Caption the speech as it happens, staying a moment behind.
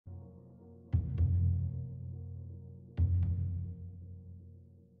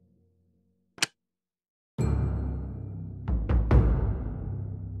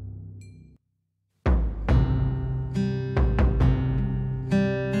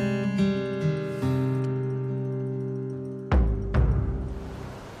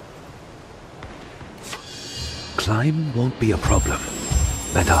Time won't be a problem.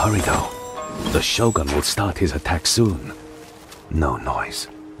 Better hurry though. The Shogun will start his attack soon. No noise.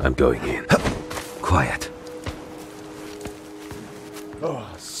 I'm going in. Quiet. Oh,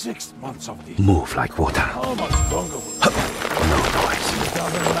 6 months of this. Move like water. How much longer will No noise. it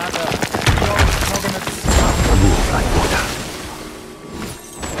doesn't matter. Move like water.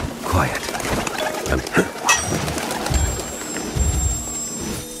 Quiet.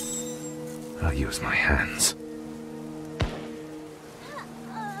 I'll use my hands.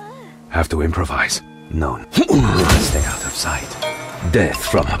 Have to improvise. No. Stay out of sight. Death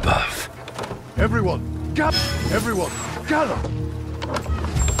from above. Everyone, gather! Everyone, gather!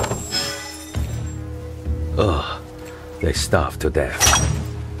 Ugh. They starve to death.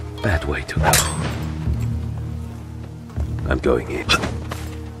 Bad way to go. I'm going in.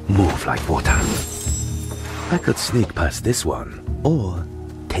 Move like water. I could sneak past this one, or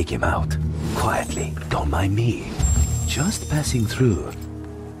take him out. Quietly, don't mind me. Just passing through.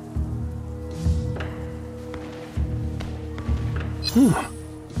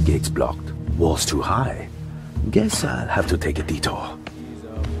 Gates blocked. Walls too high. Guess I'll have to take a detour.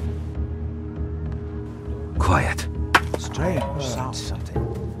 Quiet. Strange sound.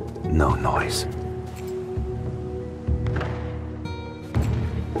 No noise.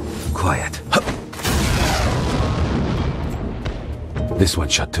 Quiet. This one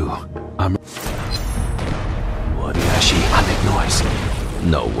shut too. I'm... Wariashi, I make noise.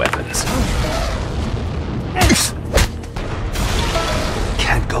 No weapons.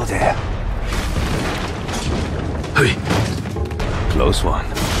 Can't go there. Hey. Close one.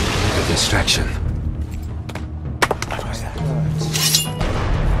 A distraction.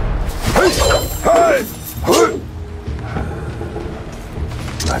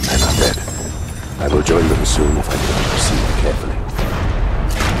 My men are dead. I will join them soon if I can proceed carefully.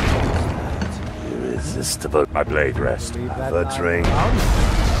 Irresistible. My blade rest. Have a drink.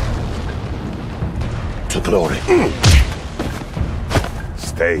 To glory.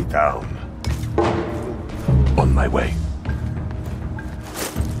 Stay down. On my way.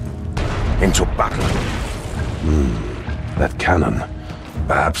 Into battle. That cannon.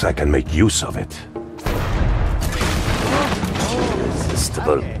 Perhaps I can make use of it.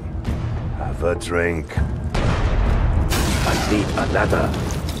 Irresistible. Have a drink. I need a ladder.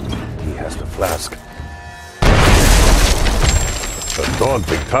 He has the flask. A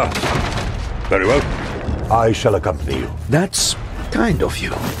daunting task. Very well. I shall accompany you. That's kind of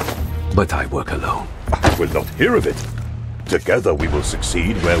you. But I work alone. I will not hear of it. Together we will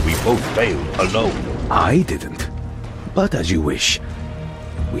succeed where we both fail alone. I didn't. But as you wish.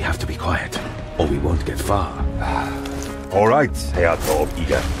 We have to be quiet, or we won't get far. All right, Hayato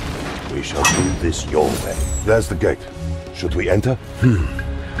Ige. We shall do this your way. There's the gate. Should we enter?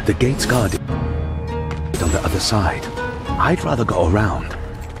 The gate's guarded on the other side. I'd rather go around.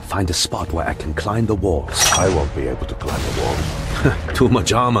 Find a spot where I can climb the walls. I won't be able to climb the wall. Too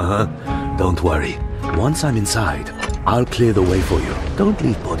much armor, huh? Don't worry. Once I'm inside, I'll clear the way for you. Don't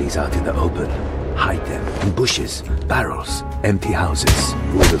leave bodies out in the open. Hide them in bushes, barrels, empty houses.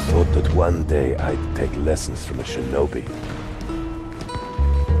 Who would have thought that one day I'd take lessons from a shinobi?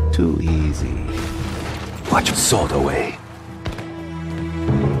 Too easy. Watch your sword away.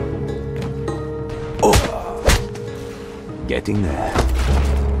 Oh! Getting there.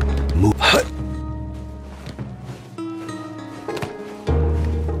 Move.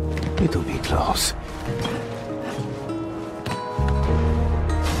 It'll be close.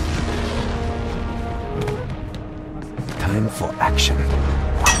 Time for action.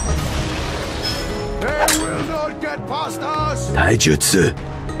 They will not get past us! Taijutsu.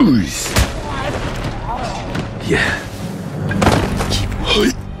 Yeah.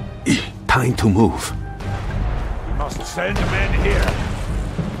 Keep. Time to move. We must send men here.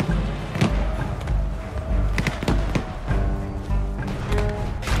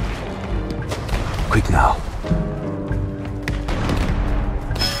 Quick now.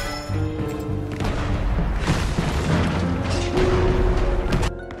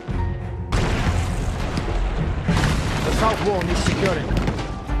 The south wall needs securing.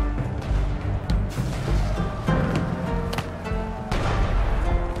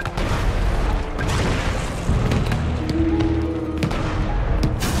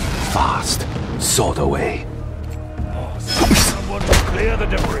 Fast. Sword away. Someone to clear the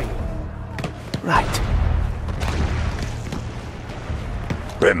debris. Right.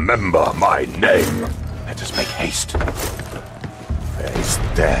 Remember my name. Let us make haste. Face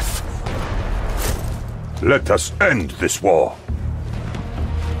death. Let us end this war.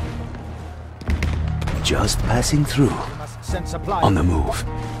 Just passing through. Must send supplies. On the move.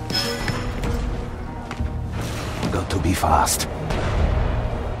 Go. to be fast.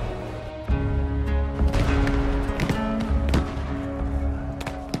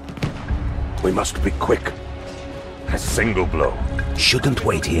 We must be quick. A single blow. Shouldn't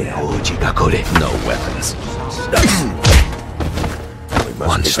wait here. No weapons. We must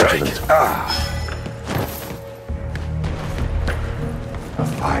One be strike. vigilant. A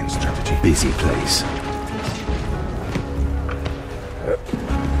fine strategy. Busy place.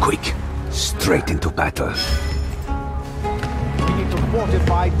 Quick. Straight into battle. We need to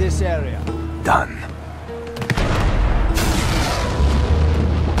fortify this area. Done.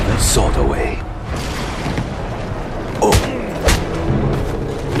 Sword away. Oh!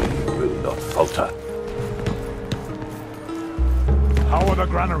 We will not falter. How are the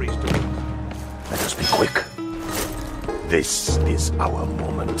granaries doing? Let us be quick. This is our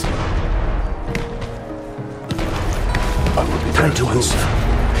moment. I will be Time to move.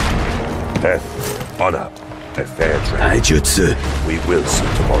 Death, honor, a fair trade. Taijutsu. We will see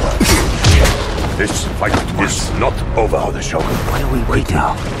tomorrow. This fight is not over, the Shogun. What are we waiting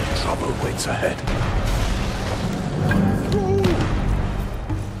now? Trouble waits ahead.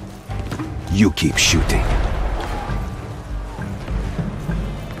 You keep shooting.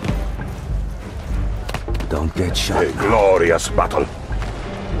 Don't get shot. A glorious battle.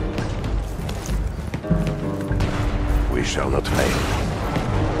 We shall not fail.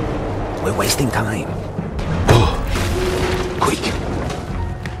 We're wasting time. Quick.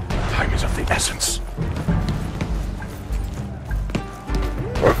 Time is of the essence.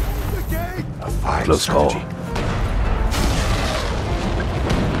 A fine Close call. strategy.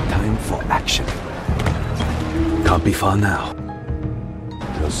 Time for action. Can't be far now.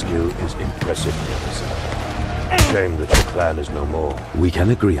 Your skill is impressive, officer. Shame that your clan is no more. We can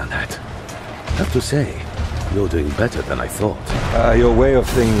agree on that. Have to say, you're doing better than I thought. Your way of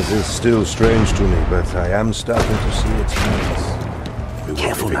things is still strange to me, but I am starting to see its merits. We will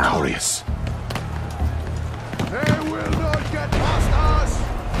Careful be now. victorious. They will not get past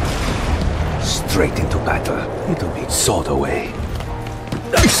us! Straight into battle. It'll be sword away.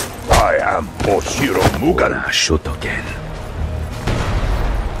 I am Oshiro Mugen. Gonna shoot again.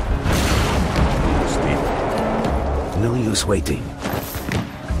 No use waiting.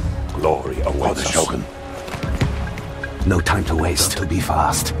 Glory awaits the Shogun. No time to waste. To be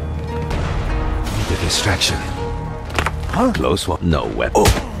fast. The distraction. Huh? Close one. No weapon.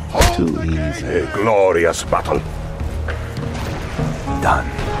 Too easy. A glorious battle. Done.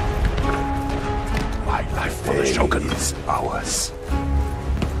 My life for the Shogun is ours.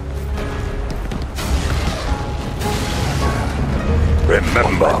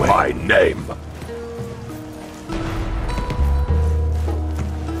 Remember my name.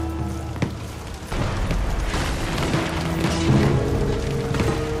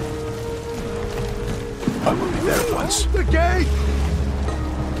 I will be there at once. The gate!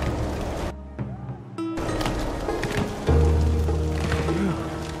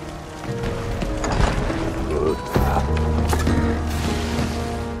 Good.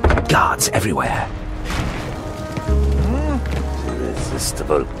 Guards everywhere.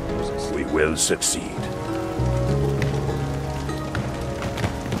 Irresistible. We will succeed.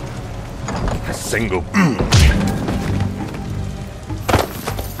 A single...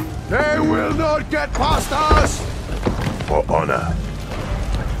 They will not get past us! for honor.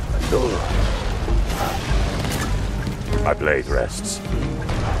 My blade rests.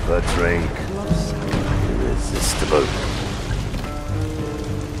 The drink. Irresistible.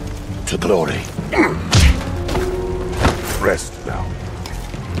 To glory. Rest now.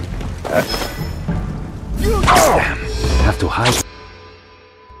 Damn. Have to hide.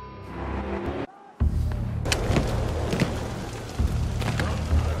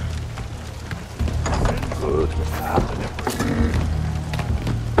 Good.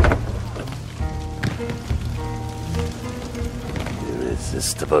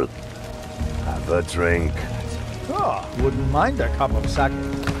 Irresistible. Have a drink. Oh, wouldn't mind a cup of sake.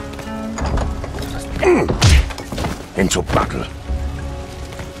 Into battle.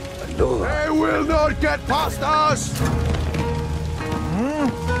 They will not get past us!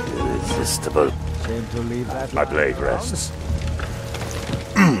 Irresistible. Seem to leave that My blade rests.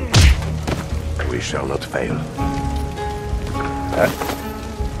 We shall not fail.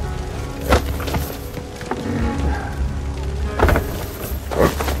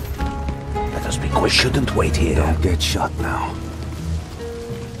 Let us be quick. We shouldn't wait here. Don't get shot now.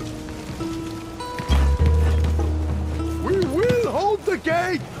 We will hold the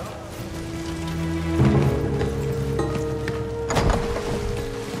gate!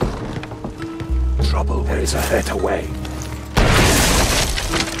 Trouble there is a better way.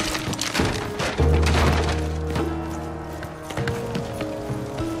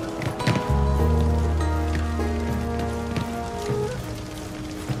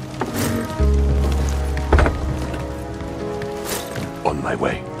 my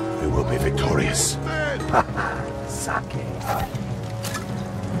way. We will be victorious. Sake.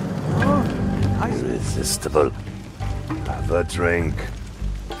 Irresistible. Have a drink.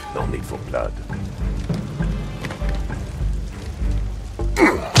 No need for blood.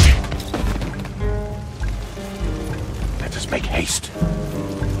 Let us make haste.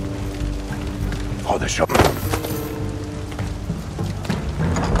 For the shop.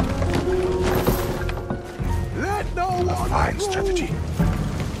 Let no A one fine through. strategy.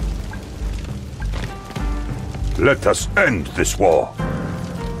 Let us end this war.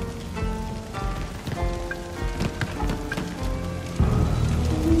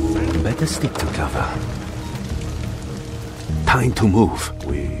 Better stick to cover. Time to move.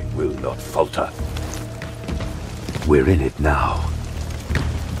 We will not falter. We're in it now.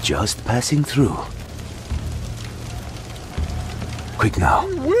 Just passing through. Quick now.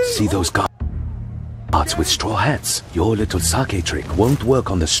 See those guards with straw hats? Your little sake trick won't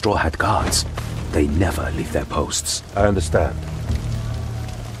work on the straw hat guards. They never leave their posts. I understand.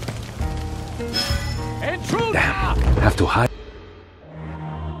 Damn. Have to hide.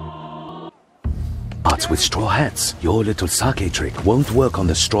 Guards with straw hats. Your little sake trick won't work on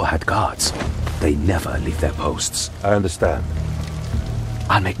the straw hat guards. They never leave their posts. I understand.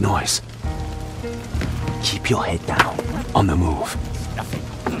 I'll make noise. Keep your head down. On the move.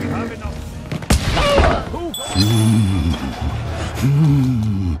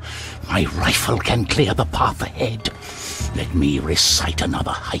 My rifle can clear the path ahead. Let me recite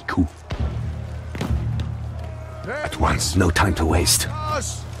another haiku. At once. No time to waste.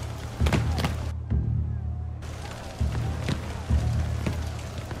 Us.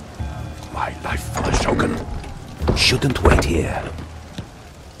 My life for the Shogun. Shouldn't wait here.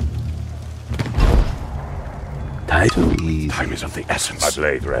 Too easy. Time is of the essence. My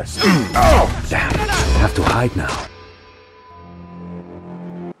blade rests. Oh, Damn. Have to hide now.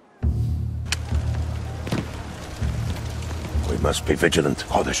 we must be vigilant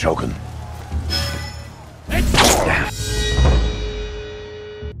for the Shogun. Damn.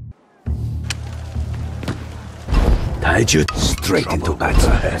 Tied you straight into battle.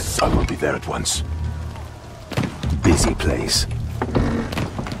 Yes, I will be there at once. Busy place.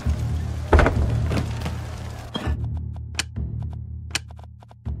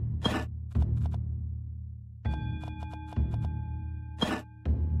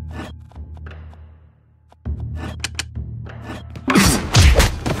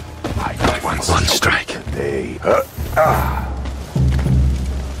 One strike. They...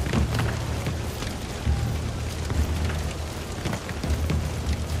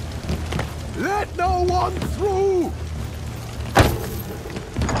 Let no one through.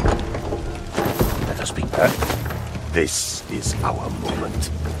 Let us be... this is our moment.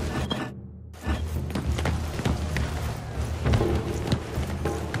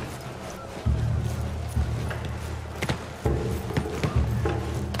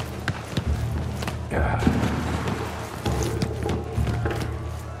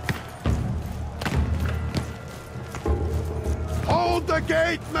 Hold the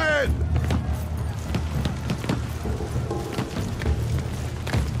gate, men.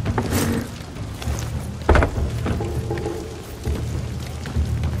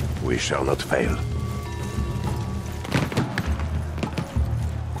 We shall not fail.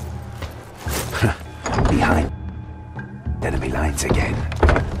 Behind enemy lines again.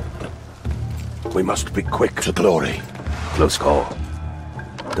 We must be quick to glory. Close call.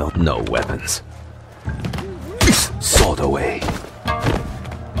 Don't know weapons. Sword away.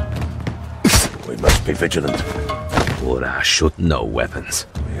 We must be vigilant. Or I should know weapons.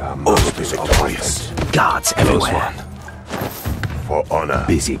 We are most victorious. Guards everywhere. For honor.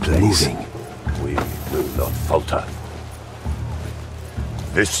 Busy place. Moving. We will not falter.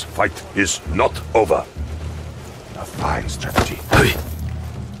 This fight is not over. A fine strategy. Hey.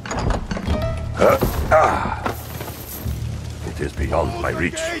 It is beyond my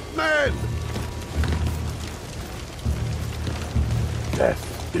reach. Gate, men.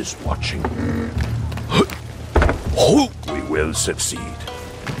 Death is watching. We will succeed.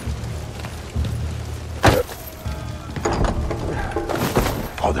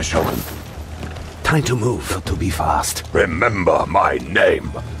 For the Shogun. Time to move. Got to be fast. Remember my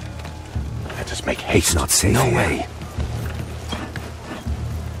name. Let us make haste. It's not safe No here. way.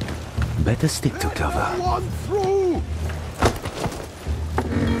 Better stick to cover. One through.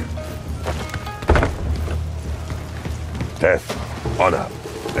 Death, honor,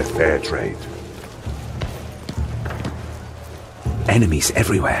 a fair trade. Enemies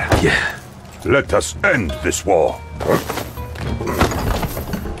everywhere. Yeah. Let us end this war.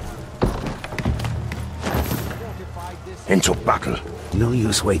 Into battle. No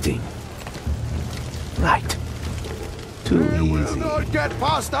use waiting. Right. Too easy. Not get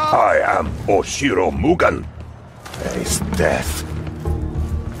past us! I am Oshiro Mugen. Face death.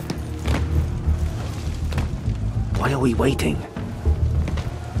 Why are we waiting?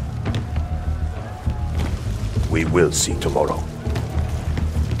 We will see tomorrow.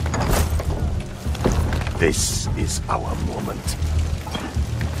 This is our moment.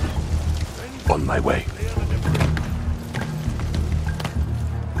 On my way.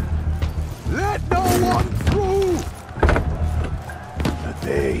 Let no one through! The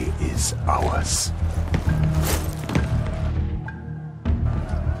day is ours.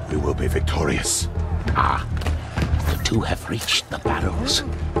 We will be victorious. Ah, the two have reached the barrels.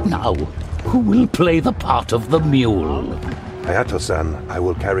 Now, who will play the part of the mule? Hayato-san, I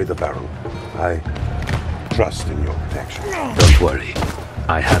will carry the barrel. I trust in your protection. Don't worry.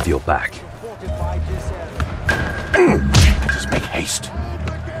 I have your back. Fortified this area. Let us make haste.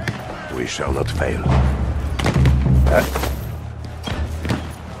 We shall not fail.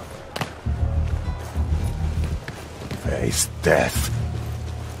 Face death.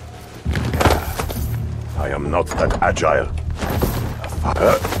 I am not that agile.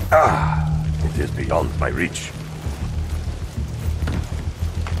 It is beyond my reach.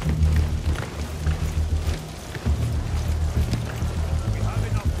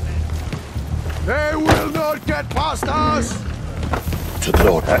 They will not get past us! To the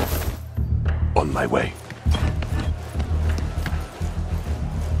Lord. On my way.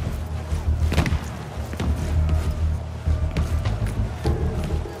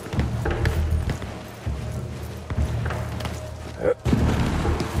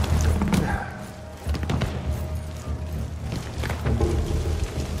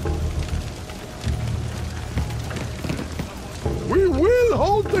 We will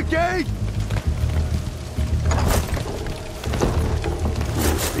hold the gate!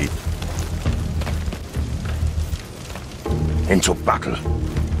 Speed. Into battle.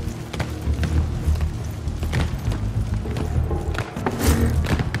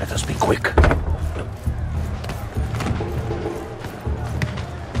 Let us be quick.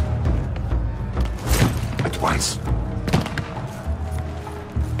 At once.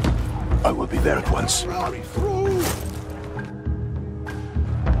 I will be there at once. Run through!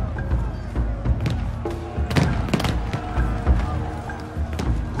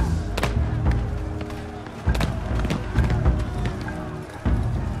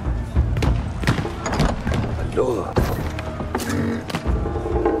 Lord.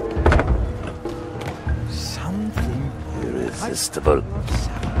 Something. Irresistible.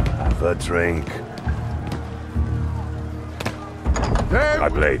 Have a drink. They My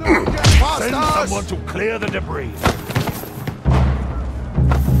blade. will not get past Send us! someone to clear the debris.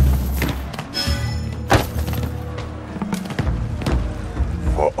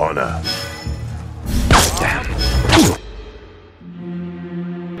 For honor.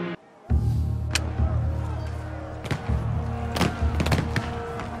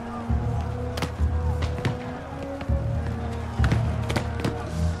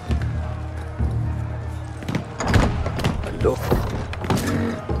 Look.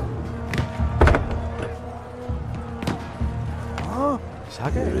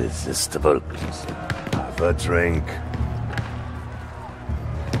 Irresistible. Have a drink.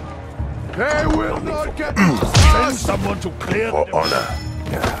 They will not get past Send us! someone to clear the For debris. honor.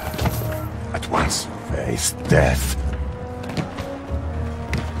 At once. Face death.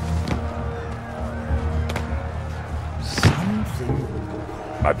 Something.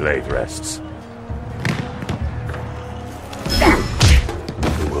 My blade rests.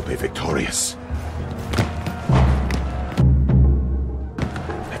 We will be victorious.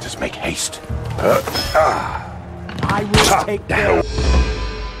 Let us make haste. I will take Down.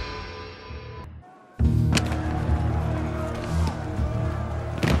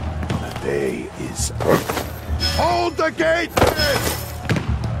 The day is Hold the gate!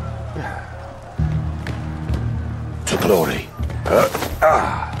 to glory.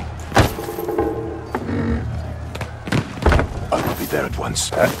 I will be there at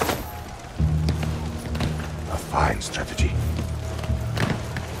once. A fine strategy.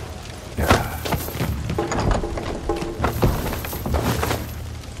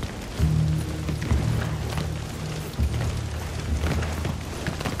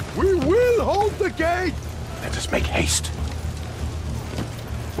 We will hold the gate! Let us make haste.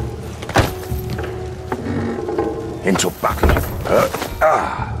 Into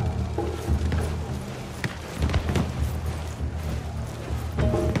battle.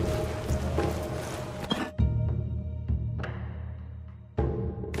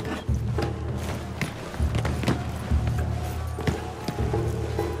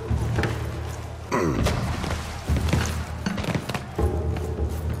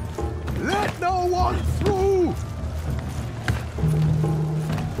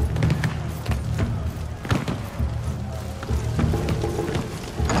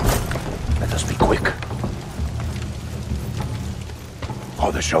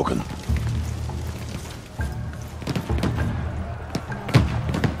 the Shogun.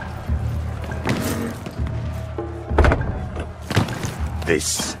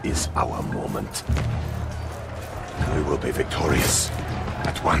 This is our moment. We will be victorious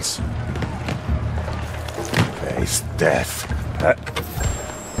at once. Face death.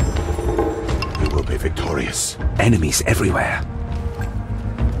 We will be victorious. Enemies everywhere.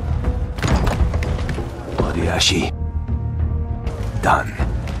 Moriyashi. Done.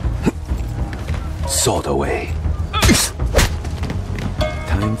 Sword away.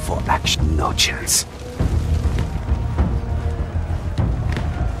 Time for action. No chance.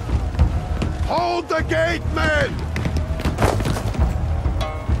 Hold the gate, men!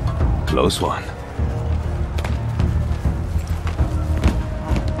 Close one.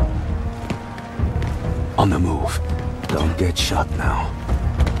 On the move. Don't get shot now.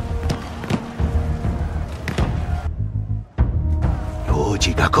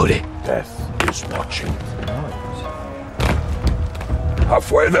 Yoji Gakore. Death is watching.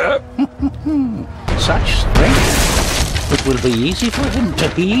 Halfway there. Such strength. It will be easy for him to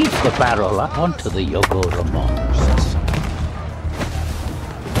heave the barrel up onto the Yogo-Ramon.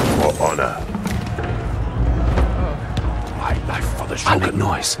 For honor. My life for the I'll make Shogun.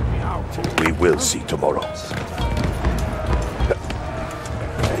 noise. We will see tomorrow.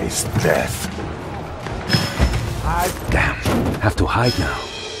 Face death. Damn. Have to hide now.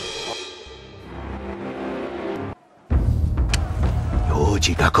 Yoji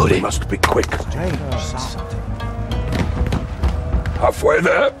We Gakore. must be quick. Halfway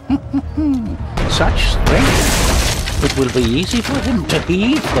there. Such strength. It will be easy for him to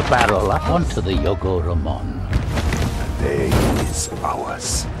heave the barrel up onto the Yogo-Ramon. Day is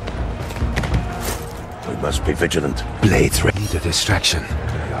ours. We must be vigilant. Blades ready. The distraction.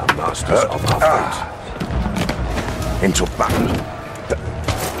 We are masters of our fate. Into battle.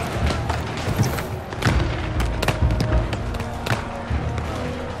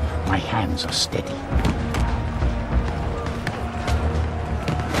 My hands are steady.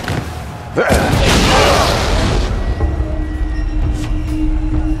 There.